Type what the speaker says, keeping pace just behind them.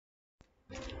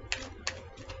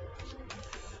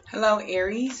Hello,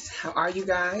 Aries. How are you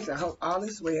guys? I hope all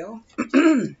is well.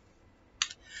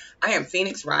 I am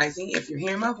Phoenix Rising. If you're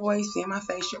hearing my voice, seeing my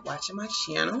face, you're watching my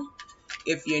channel.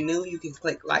 If you're new, you can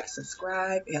click like,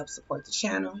 subscribe. It helps support the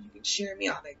channel. You can share me,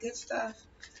 all that good stuff.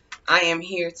 I am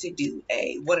here to do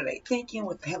a what are they thinking?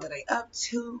 What the hell are they up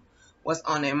to? What's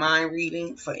on their mind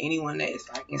reading for anyone that is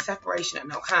like in separation or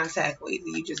no contact, or either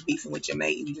you just beefing with your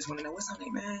mate and you just want to know what's on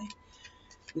their mind.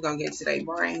 We're going to get into their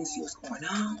brain, see what's going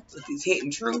on with these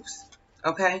hidden truths.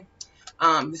 Okay?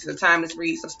 This is a timeless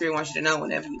read, so Spirit wants you to know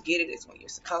whenever you get it, it's when you're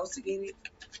supposed to get it.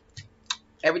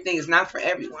 Everything is not for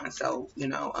everyone, so,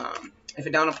 if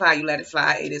it don't apply, you let it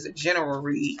fly. It is a general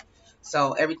read,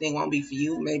 so everything won't be for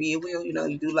you. Maybe it will.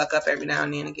 You do luck up every now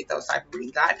and then and get those type of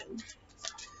reads. I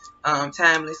do.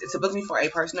 Timeless. It's to book me for a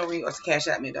personal read or to cash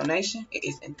out me a donation. It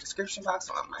is in the description box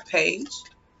on my page.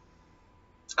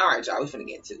 All right, y'all, we finna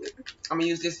get into it. I'm gonna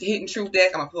use this hidden truth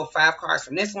deck. I'm gonna pull 5 cards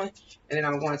from this one, and then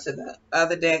I'm going to the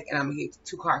other deck, and I'm gonna get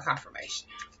 2 card confirmation.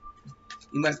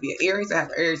 You must be an Aries. I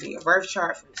have Aries in your birth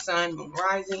chart for the sun, moon,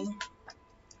 rising.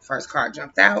 First card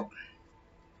jumped out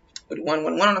with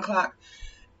 111 on the clock.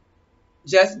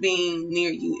 Just being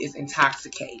near you is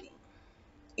intoxicating,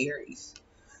 Aries.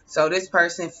 So this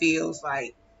person feels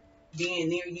like being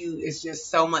near you is just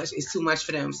so much, it's too much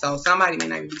for them. So somebody may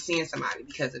not even be seeing somebody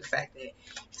because of the fact that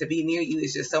to be near you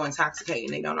is just so intoxicating.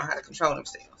 They don't know how to control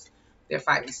themselves. They're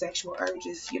fighting sexual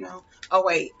urges. Oh,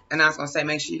 wait. And I was going to say,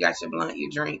 make sure you got your blunt, your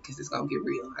drink, because it's going to get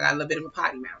real. I got a little bit of a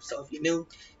potty mouth. So if you're new,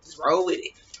 just roll with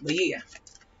it. But yeah,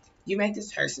 you make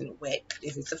this person wet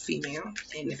if it's a female.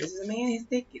 And if it's a man, his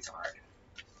dick gets hard.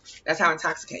 That's how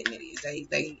intoxicating it is.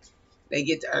 They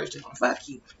get the urge to want to fuck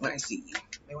you when they see you.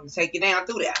 They want to take you down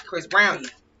through that. Chris Brown you.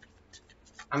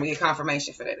 I'm going to get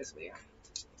confirmation for that as well.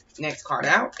 Next card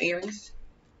out, Aries.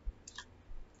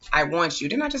 I want you.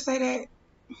 Didn't I just say that?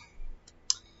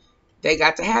 They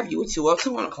got to have you at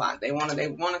 2:02 on the clock. They want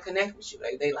to connect with you.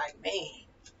 They like, man,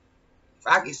 if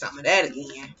I get some of that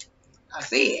again, I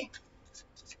said.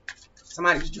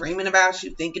 Somebody's dreaming about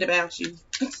you, thinking about you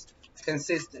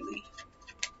consistently.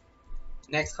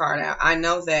 Next card out. I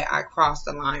know that I crossed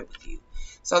the line with you.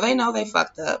 So they know they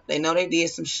fucked up. They know they did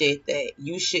some shit that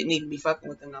you shouldn't even be fucking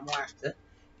with them no more after.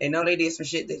 They know they did some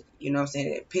shit that,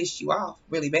 that pissed you off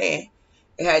really bad.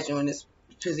 It has you in this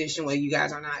position where you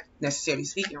guys are not necessarily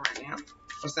speaking right now.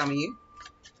 For some of you.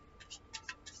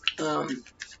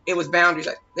 It was boundaries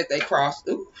that they crossed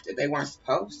that they weren't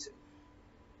supposed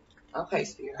to. Okay,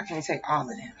 Spirit. I can't take all of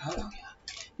them. Hold on,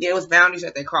 y'all. Yeah, it was boundaries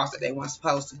that they crossed that they weren't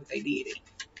supposed to, but they did it.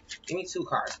 Give me 2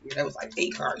 cards, Spirit. That was like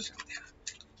 8 cards.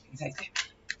 Can take that.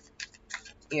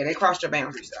 Yeah, they crossed your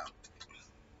boundaries, though.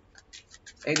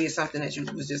 They did something that you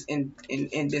was just in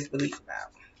disbelief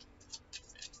about.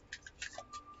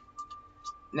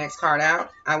 Next card out.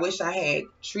 I wish I had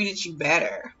treated you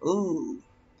better. Ooh.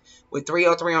 With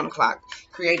 3:03 on the clock.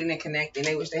 Creating and connecting.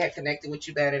 They wish they had connected with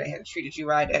you better. They had treated you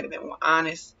right. They had been more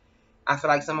honest. I feel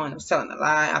like someone was telling a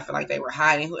lie. I feel like they were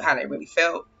hiding how they really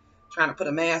felt. Trying to put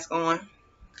a mask on.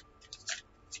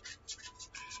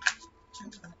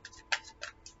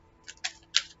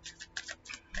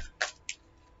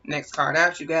 Next card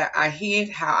out, you got I hid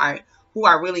who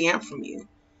I really am from you.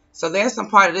 So there's some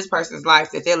part of this person's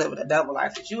life that they're living a double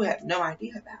life that you have no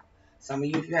idea about. Some of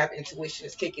you, if you have intuition,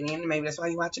 is kicking in. Maybe that's why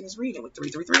you're watching this reading with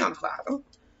 333 on the clock. Oh.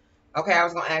 Okay, I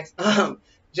was going to ask,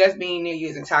 just being near you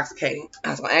is intoxicating.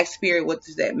 I was going to ask Spirit, what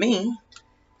does that mean?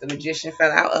 The Magician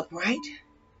fell out upright,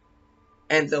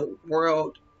 and the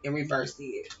World in reverse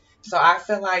did. So I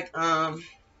feel like,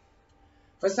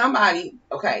 for somebody,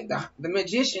 okay, the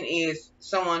Magician is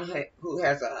someone who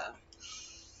has a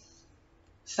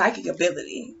psychic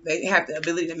ability. They have the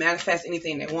ability to manifest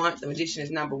anything they want. The Magician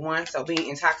is number 1. So being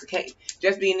intoxicated,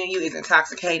 just being near you is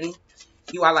intoxicating.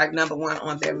 You are like number 1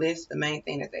 on their list. The main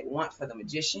thing that they want for the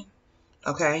Magician.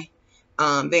 Okay.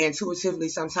 They intuitively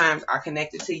sometimes are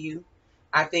connected to you.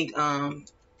 I think,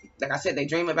 like I said, they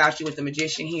dream about you with the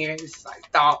Magician here. This is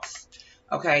like thoughts.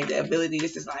 Okay. The ability,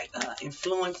 this is like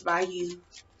influenced by you.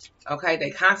 Okay. They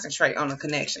concentrate on the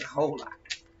connection a whole lot.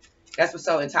 That's what's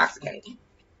so intoxicating.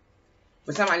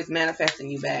 When somebody's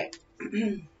manifesting you back.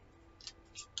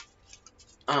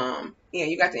 Yeah,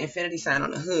 you got the infinity sign on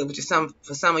the hood, which is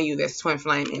for some of you, that's twin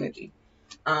flame energy.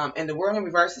 And the World in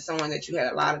reverse is someone that you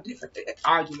had a lot of different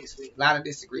arguments with, a lot of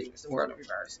disagreements. The World in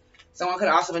reverse. Someone could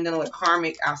have also been dealing with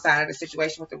karmic outside of the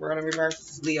situation with the World in reverse. This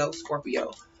is Leo,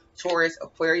 Scorpio, Taurus,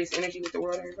 Aquarius energy with the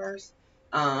World in reverse.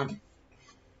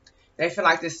 They feel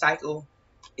like this cycle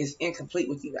is incomplete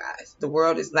with you guys. The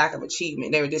world is lack of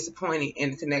achievement. They were disappointed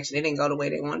in the connection. It didn't go the way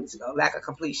they wanted it to go. Lack of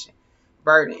completion,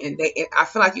 burden, and I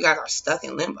feel like you guys are stuck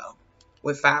in limbo.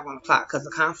 with 5 on the clock because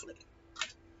of conflict.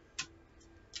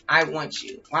 I want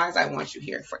you. Why is I want you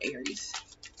here for Aries?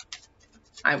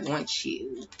 I want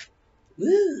you.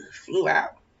 Woo, flew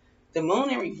out. The moon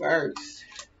in reverse.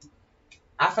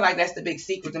 I feel like that's the big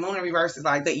secret. The moon in reverse is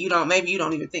like that. Maybe you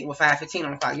don't even think with 5:15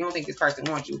 on the clock. You don't think this person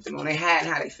wants you with the moon. They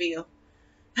hiding how they feel.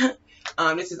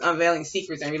 This is unveiling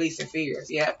secrets and releasing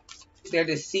fears. Yep. They're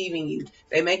deceiving you.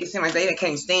 They make it seem like they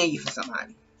can't stand you for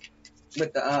somebody.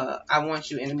 With the I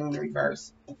want you in the moon in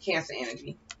reverse. Cancer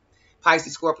energy.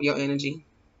 Pisces, Scorpio energy.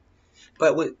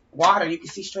 But with water, you can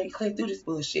see straight clear through this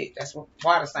bullshit. That's what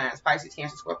water signs. Pisces,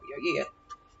 Cancer, Scorpio. Yeah.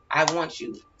 I want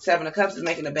you. 7 of Cups is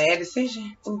making a bad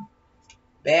decision. Ooh.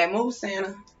 Bad move,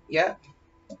 Santa. Yep.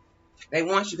 They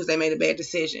want you because they made a bad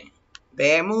decision.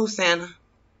 Bad move, Santa.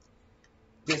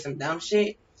 Did some dumb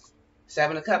shit.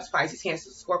 7 of Cups, Pisces,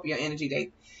 Cancer, Scorpio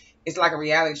energy. It's like a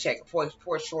reality check of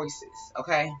poor choices.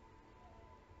 Okay?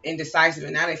 Indecisive,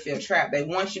 and now they feel trapped. They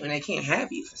want you and they can't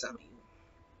have you for some of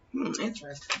you.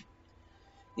 Interesting.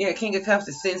 Yeah, King of Cups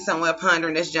is sitting somewhere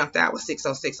pondering. That's jumped out with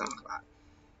 6:06 on the clock.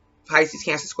 Pisces,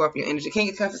 Cancer, Scorpio energy. King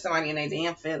of Cups is somebody in their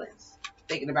damn feelings.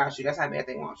 Thinking about you. That's how bad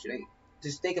they want you. They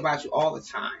just think about you all the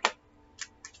time.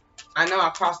 I know I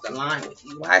crossed the line with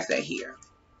you. Why is that here?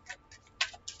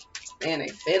 Man, they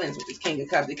feelings with this King of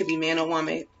Cups. It could be man or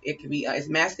woman. It could be it's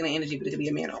masculine energy, but it could be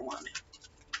a man or woman.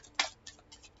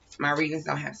 My readings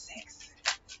don't have sex.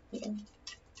 Yeah.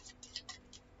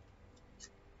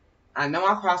 I know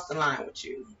I crossed the line with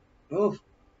you. Ooh.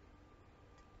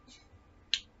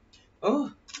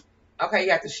 Ooh. Okay, you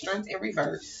got the Strength in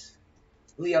reverse.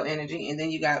 Leo energy. And then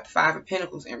you got 5 of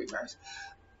Pentacles in reverse.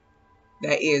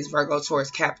 That is Virgo, Taurus,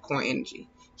 Capricorn energy.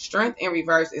 Strength in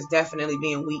reverse is definitely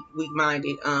being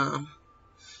weak-minded.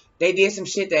 They did some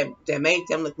shit that made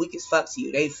them look weak as fuck to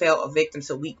you. They fell a victim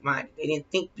to weak-minded. They didn't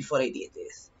think before they did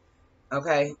this.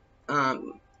 Okay?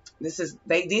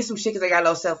 They did some shit because they got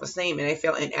low self-esteem and they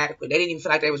felt inadequate. They didn't even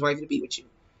feel like they was worthy to be with you.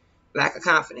 Lack of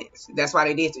confidence. That's why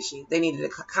they did this shit. They needed a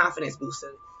confidence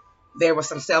booster. There was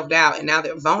some self-doubt, and now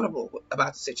they're vulnerable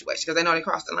about the situation because they know they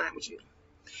crossed the line with you.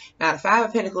 Now, the 5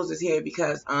 of Pentacles is here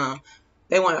because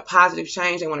they want a positive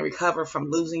change. They want to recover from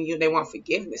losing you. They want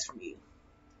forgiveness from you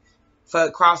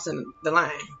for crossing the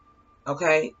line.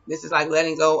 Okay? This is like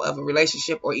letting go of a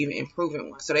relationship or even improving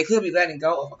one. So they could be letting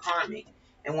go of a karmic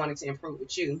and wanting to improve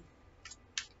with you.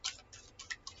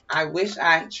 I wish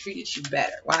I treated you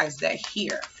better. Why is that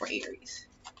here for Aries?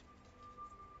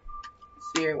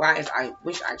 Spirit, why is I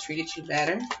wish I treated you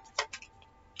better?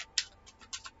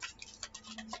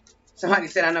 Somebody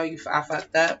said, I know I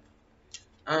fucked up.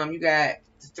 You got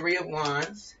the 3 of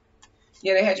Wands.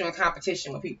 Yeah, they had you in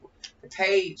competition with people. The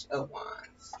Page of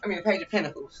Wands. The Page of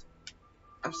Pentacles.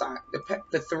 I'm sorry.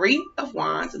 The 3 of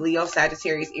Wands, Leo,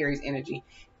 Sagittarius, Aries energy.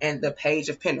 And the Page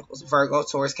of Pentacles, Virgo,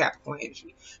 Taurus, Capricorn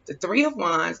energy. The 3 of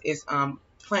Wands is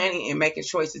planning and making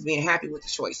choices, being happy with the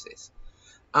choices.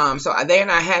 So they're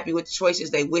not happy with the choices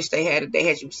they wish they had. If they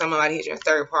had you, somebody had you in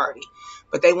third party.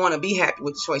 But they want to be happy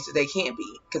with the choices. They can't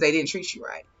be because they didn't treat you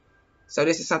right. So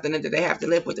this is something that they have to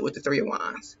live with it with the 3 of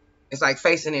Wands. It's like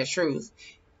facing their truth.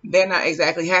 They're not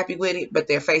exactly happy with it, but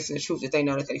they're facing the truth that they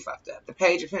know that they fucked up. The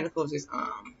Page of Pentacles is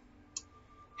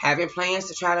having plans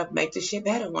to try to make this shit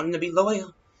better, wanting to be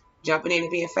loyal, jumping in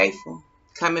and being faithful,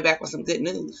 coming back with some good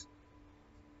news.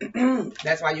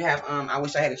 That's why you have I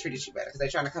wish I had treated you better, because they're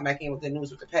trying to come back in with good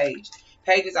news with the Page.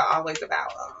 Pages are always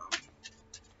about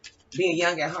being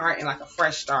young at heart and like a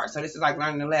fresh start. So this is like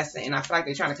learning a lesson, and I feel like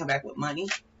they're trying to come back with money.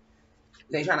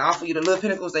 They're trying to offer you the little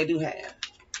pentacles they do have.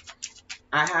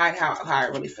 I hide how I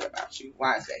really feel about you.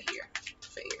 Why is that here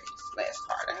for Aries? Last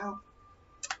card out.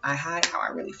 I hide how I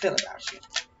really feel about you.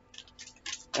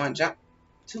 1 jump,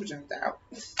 2 jumped out.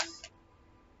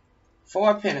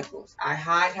 4 of Pentacles. I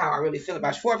hide how I really feel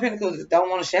about you. 4 of Pentacles is don't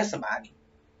want to share somebody.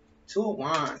 2 of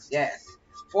Wands. Yes.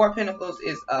 4 of Pentacles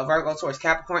is Virgo, Taurus,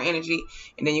 Capricorn energy.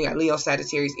 And then you got Leo,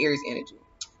 Sagittarius, Aries energy.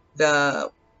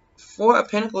 The 4 of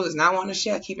Pentacles is not wanting to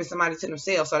share, keeping somebody to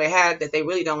themselves. So they have that they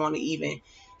really don't want to even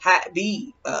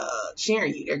be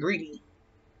sharing you. They're greedy.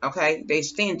 Okay? They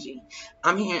stingy.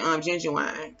 I'm hearing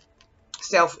genuine.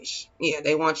 Selfish. Yeah,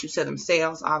 they want you to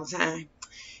themselves all the time.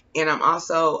 And I'm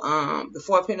also, the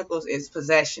 4 of Pentacles is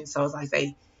possession. So it's like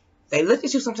they look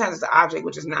at you sometimes as an object,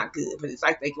 which is not good. But it's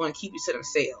like they want to keep you to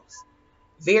themselves.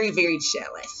 Very, very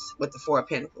jealous with the 4 of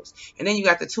Pentacles. And then you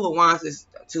got the 2 of Wands.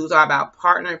 The 2s are about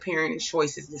partner, parenting,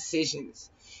 choices, decisions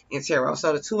in tarot.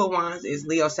 So the 2 of Wands is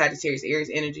Leo, Sagittarius,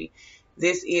 Aries energy.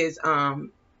 This is,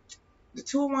 the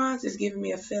 2 of Wands is giving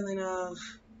me a feeling of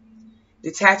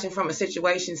detaching from a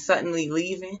situation, suddenly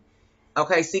leaving.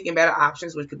 Okay, seeking better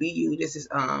options, which could be you. This is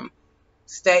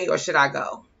stay or should I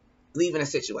go? Leaving a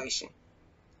situation.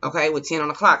 Okay, with 10 on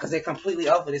the clock, because they're completely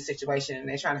over this situation and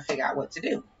they're trying to figure out what to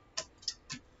do.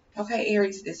 Okay,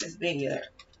 Aries, this has been your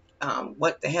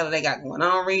what the hell do they got going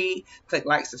on read. Click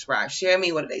like, subscribe, share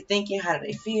me. What are they thinking? How do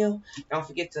they feel? Don't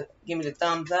forget to give me the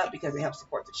thumbs up because it helps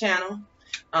support the channel.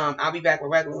 I'll be back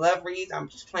with regular love reads. I'm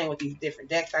just playing with these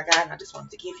different decks I got, and I just wanted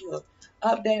to give you an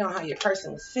update on how your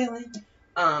person was feeling.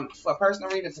 For personal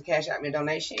readings to cash out me a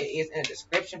donation, it is in the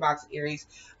description box, Aries.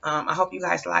 I hope you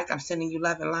guys like. I'm sending you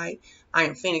love and light. I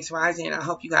am Phoenix Rising, and I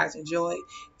hope you guys enjoy.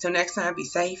 Till next time, be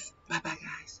safe. Bye-bye,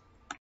 guys.